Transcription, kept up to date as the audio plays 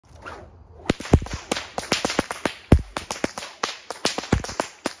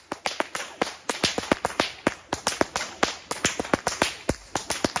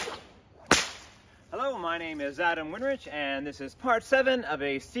name is Adam Winrich, and this is part 7 of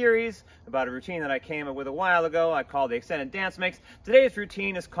a series about a routine that I came up with a while ago. I called the Extended Dance Mix. Today's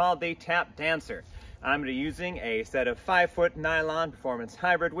routine is called the Tap Dancer. I'm going to be using a set of 5-foot nylon performance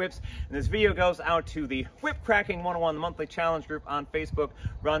hybrid whips, and this video goes out to the Whip Cracking 101, the monthly challenge group on Facebook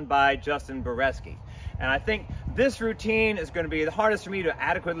run by Justin Bareski. And I think this routine is going to be the hardest for me to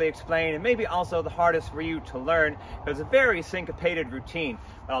adequately explain, and maybe also the hardest for you to learn, because it's a very syncopated routine.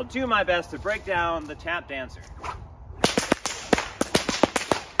 But I'll do my best to break down the Tap Dancer.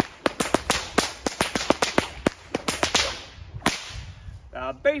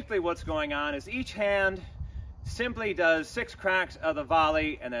 Basically what's going on is each hand simply does 6 cracks of the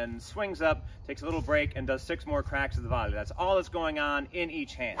volley and then swings up, takes a little break, and does 6 more cracks of the volley. That's all that's going on in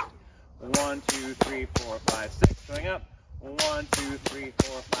each hand. 1, 2, 3, 4, 5, 6, swing up. 1, 2, 3,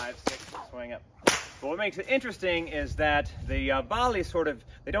 4, 5, 6, swing up. But what makes it interesting is that the volleys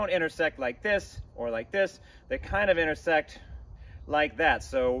they don't intersect like this or like this. They kind of intersect like that.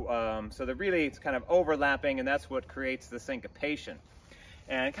 So it's kind of overlapping, and that's what creates the syncopation.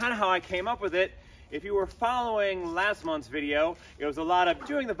 And kind of how I came up with it, if you were following last month's video, it was a lot of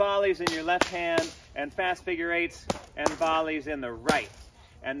doing the volleys in your left hand and fast figure eights and volleys in the right.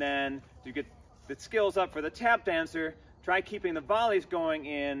 And then to get the skills up for the Tap Dancer, try keeping the volleys going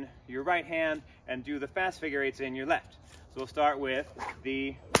in your right hand and do the fast figure eights in your left. So we'll start with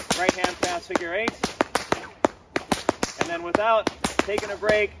the right hand fast figure eights, and then without taking a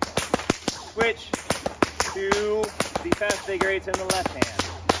break, switch to the fast figure eights in the left hand,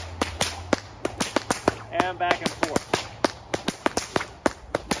 and back and forth.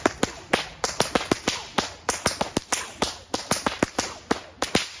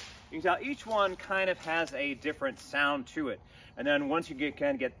 You can tell each one kind of has a different sound to it. And then once you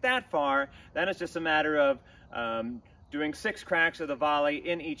can get that far, then it's just a matter of doing 6 cracks of the volley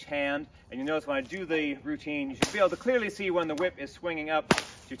in each hand. And you notice when I do the routine, you should be able to clearly see when the whip is swinging up, so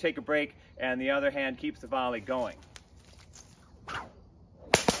you take a break, and the other hand keeps the volley going.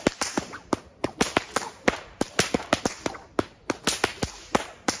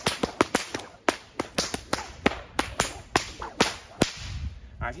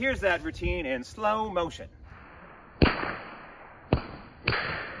 All right, here's that routine in slow motion.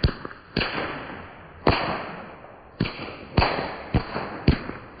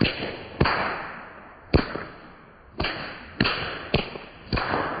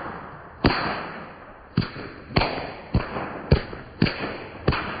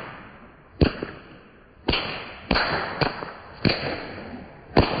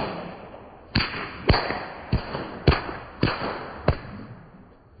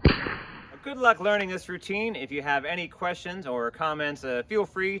 Good luck learning this routine. If you have any questions or comments, feel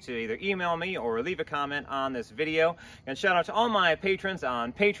free to either email me or leave a comment on this video. And shout out to all my patrons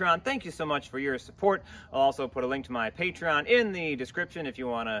on Patreon. Thank you so much for your support. I'll also put a link to my Patreon in the description if you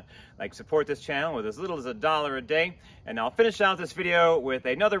want to support this channel with as little as $1 a day. And I'll finish out this video with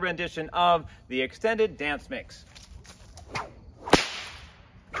another rendition of the Extended Dance Mix.